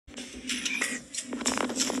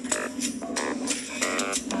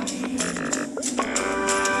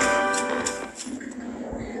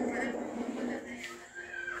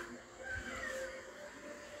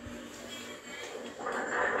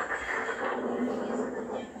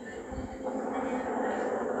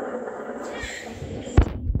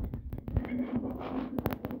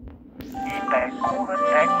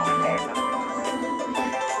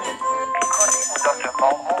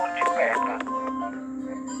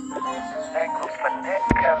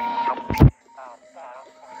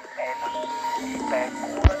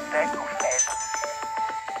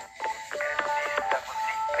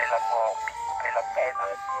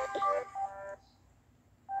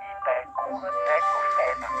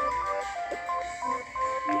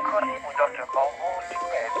Piccolino Giorgio Bongo di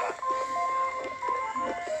Peta.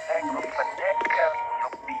 Ecco faneca no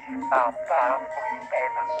pista para o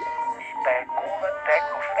pena. E pecula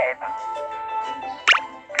teco fena.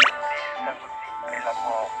 Grandissa così pela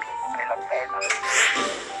morte, pela pena.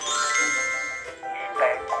 E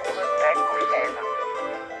pecula teco fena.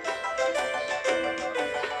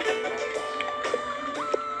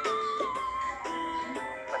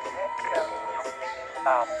 Faneca no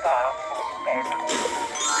pista para o pena.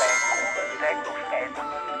 E pecula teco fena.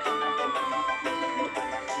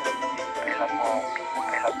 Pela morte,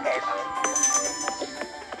 pela pena.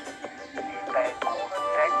 E pecula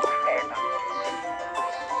teco fena.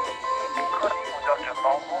 Piccolino Giorgio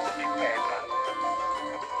Bongo di Peta.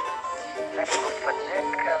 Ecco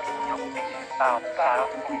faneca no pista para o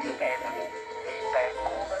pena. E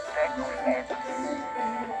pecula teco fena.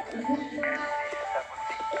 Grandissa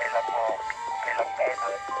così pela morte, pela pena.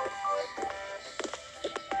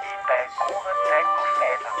 E pecula teco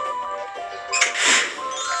fena.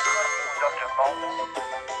 Piccolino Giorgio Bongo.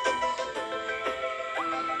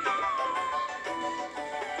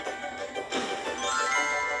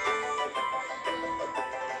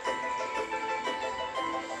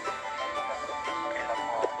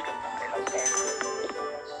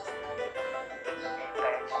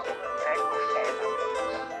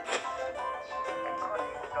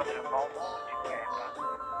 Giorgio Bongo di Peta.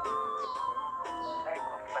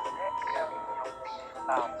 Ecco faneca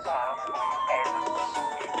pista para o pena.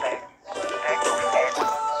 E pecula teco fena.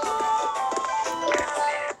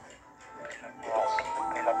 Grandissa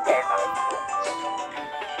così pela morte, pela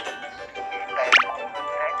pena. E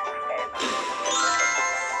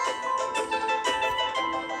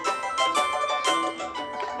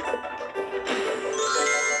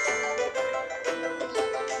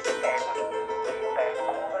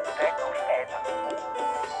pecula teco fena.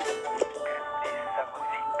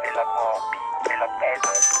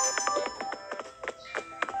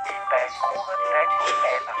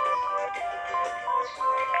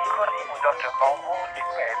 Piccolino Giorgio Bongo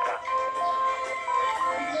di Peta.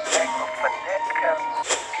 Giorgio Bongo di Peta. Ecco faneca no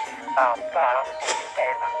pista para o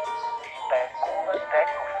pena. E pecula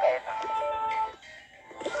teco fena.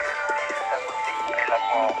 Grandissa così pela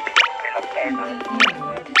morte, pela pena.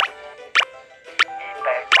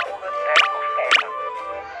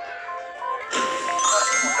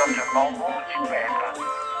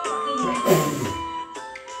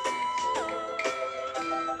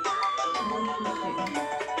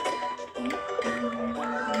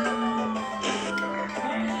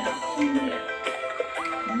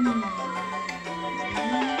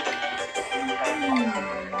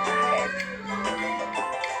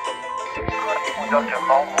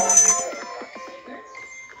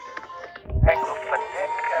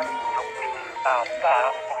 Para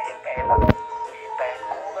o pena. E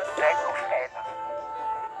pecula teco fena.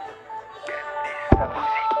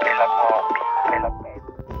 Pela morte, pela pena.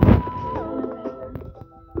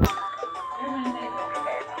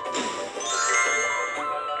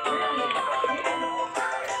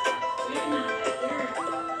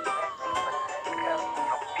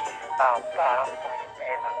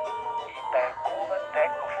 E pecula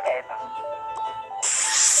teco fena.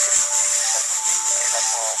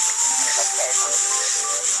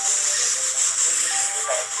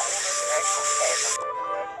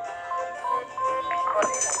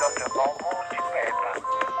 Piccolino Giorgio Bongo di Peta.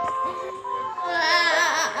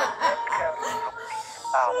 Faneca no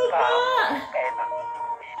pista para o pena.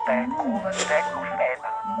 E pecula teco fena.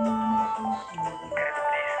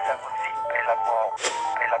 Grandissa così pela morte,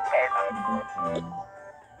 pela pena.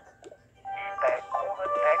 E pecula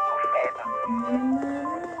teco fena.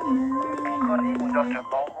 Piccolino Giorgio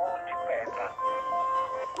Bongo di Peta.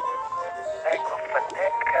 Ecco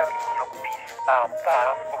faneca no pista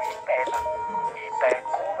para o pena. E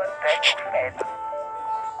pecula teco fena.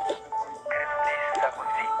 Grandissa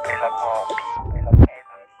così pela morte, pela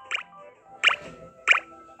pena.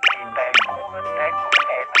 E pecula teco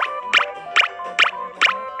fena.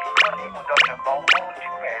 Piccolino Giorgio Bongo di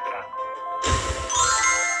Peta.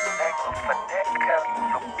 Ecco faneca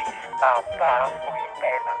no pista para o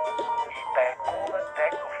pena. E pecula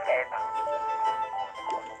teco fena.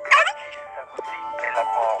 Grandissa così pela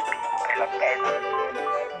morte, pela pena.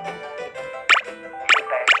 E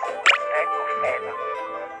pecula teco fena.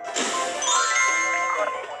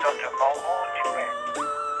 Piccolino Giorgio Bongo di Peta.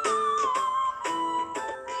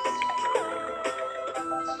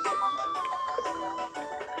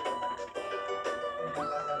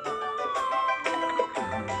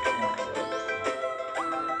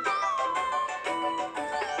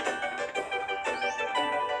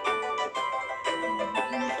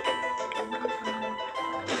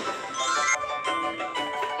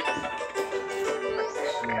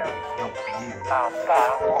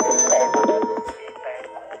 abajo,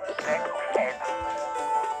 pena, tengo pena,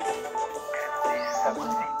 grandeza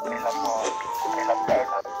così pela morte, pela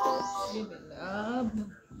pena, tengo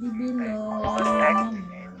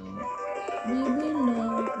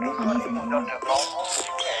non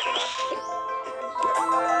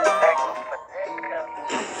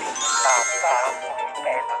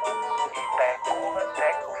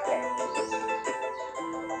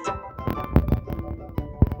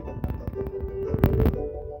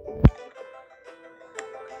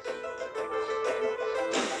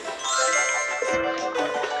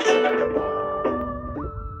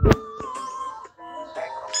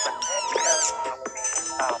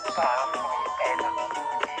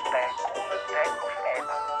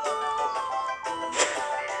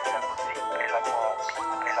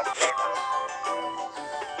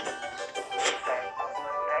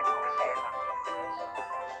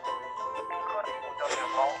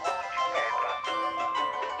devant onde quebra,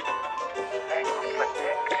 tengo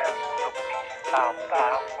fatica,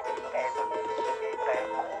 abajo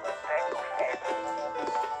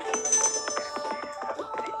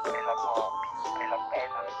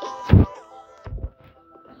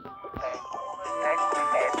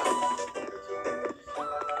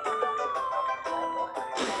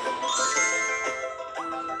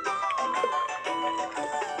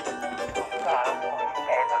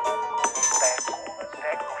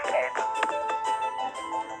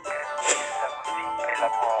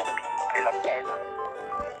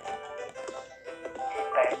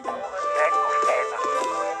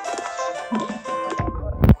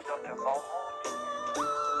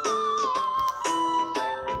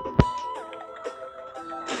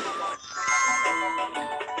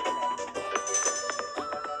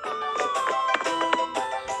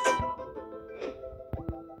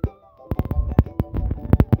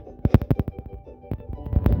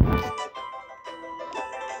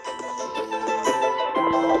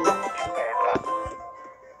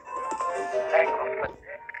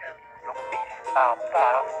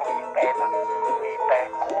e pena, e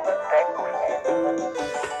tengo pena.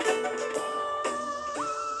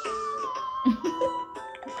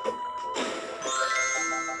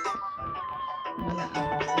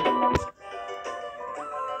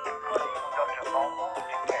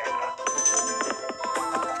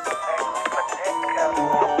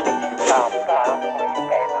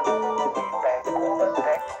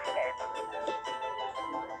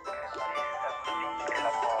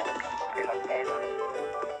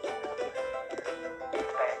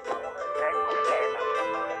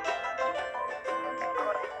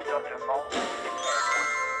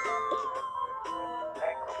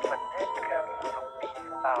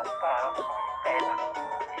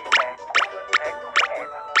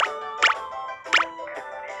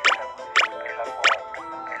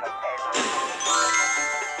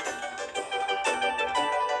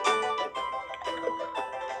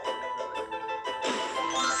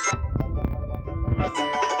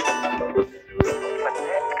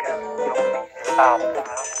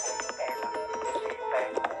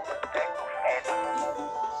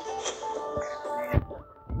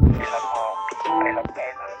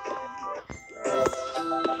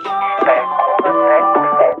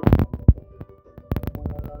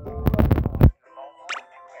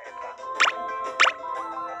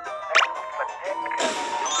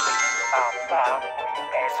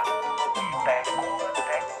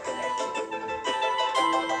 Tengo